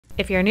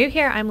If you're new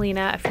here, I'm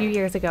Lena. A few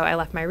years ago, I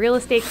left my real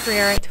estate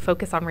career to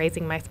focus on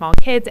raising my small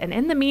kids, and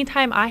in the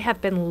meantime, I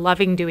have been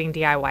loving doing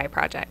DIY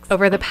projects.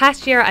 Over the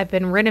past year, I've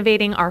been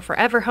renovating our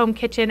forever home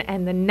kitchen,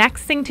 and the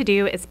next thing to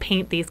do is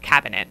paint these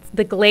cabinets.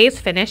 The glaze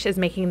finish is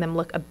making them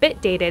look a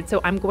bit dated,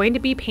 so I'm going to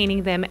be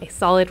painting them a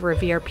solid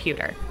Revere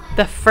pewter.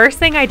 The first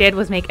thing I did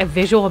was make a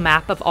visual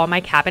map of all my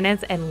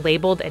cabinets and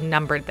labeled and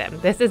numbered them.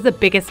 This is the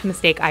biggest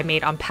mistake I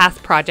made on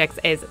past projects,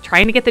 is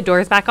trying to get the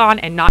doors back on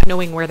and not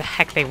knowing where the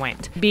heck they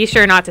went. Be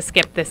sure not to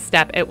skip this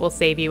step, it will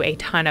save you a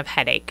ton of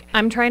headache.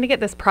 I'm trying to get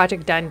this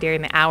project done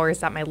during the hours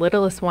that my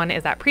littlest one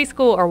is at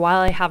preschool or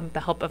while I have the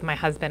help of my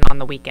husband on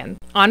the weekend.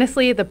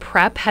 Honestly, the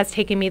prep has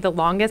taken me the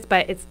longest,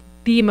 but it's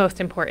the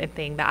most important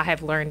thing that I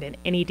have learned in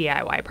any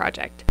DIY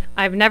project.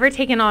 I've never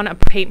taken on a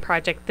paint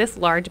project this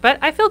large, but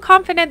I feel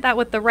confident that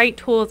with the right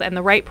tools and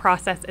the right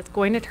process, it's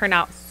going to turn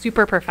out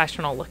super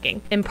professional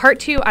looking. In part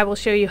 2, I will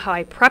show you how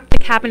I prep the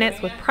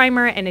cabinets with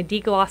primer and a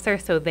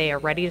deglosser so they are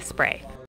ready to spray.